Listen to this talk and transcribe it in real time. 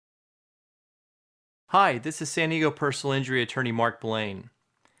Hi, this is San Diego personal injury attorney Mark Blaine.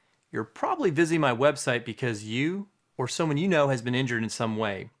 You're probably visiting my website because you or someone you know has been injured in some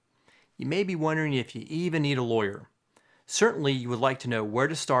way. You may be wondering if you even need a lawyer. Certainly, you would like to know where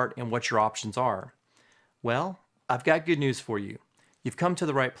to start and what your options are. Well, I've got good news for you. You've come to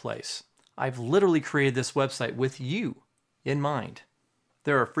the right place. I've literally created this website with you in mind.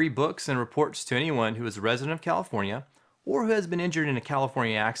 There are free books and reports to anyone who is a resident of California or who has been injured in a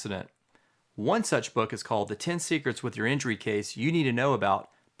California accident. One such book is called The 10 Secrets with Your Injury Case You Need to Know About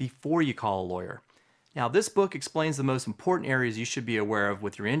Before You Call a Lawyer. Now, this book explains the most important areas you should be aware of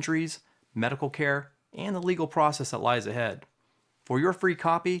with your injuries, medical care, and the legal process that lies ahead. For your free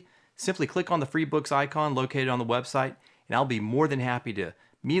copy, simply click on the free books icon located on the website, and I'll be more than happy to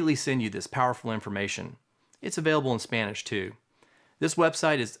immediately send you this powerful information. It's available in Spanish too. This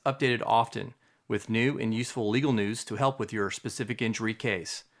website is updated often with new and useful legal news to help with your specific injury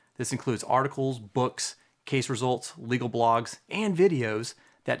case. This includes articles, books, case results, legal blogs, and videos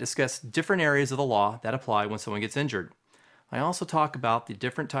that discuss different areas of the law that apply when someone gets injured. I also talk about the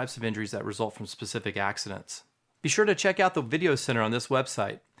different types of injuries that result from specific accidents. Be sure to check out the video center on this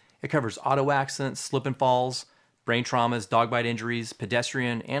website. It covers auto accidents, slip and falls, brain traumas, dog bite injuries,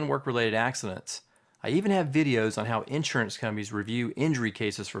 pedestrian, and work-related accidents. I even have videos on how insurance companies review injury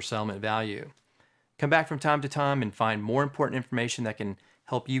cases for settlement value. Come back from time to time and find more important information that can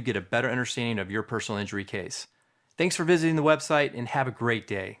help you get a better understanding of your personal injury case. Thanks for visiting the website and have a great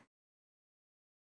day.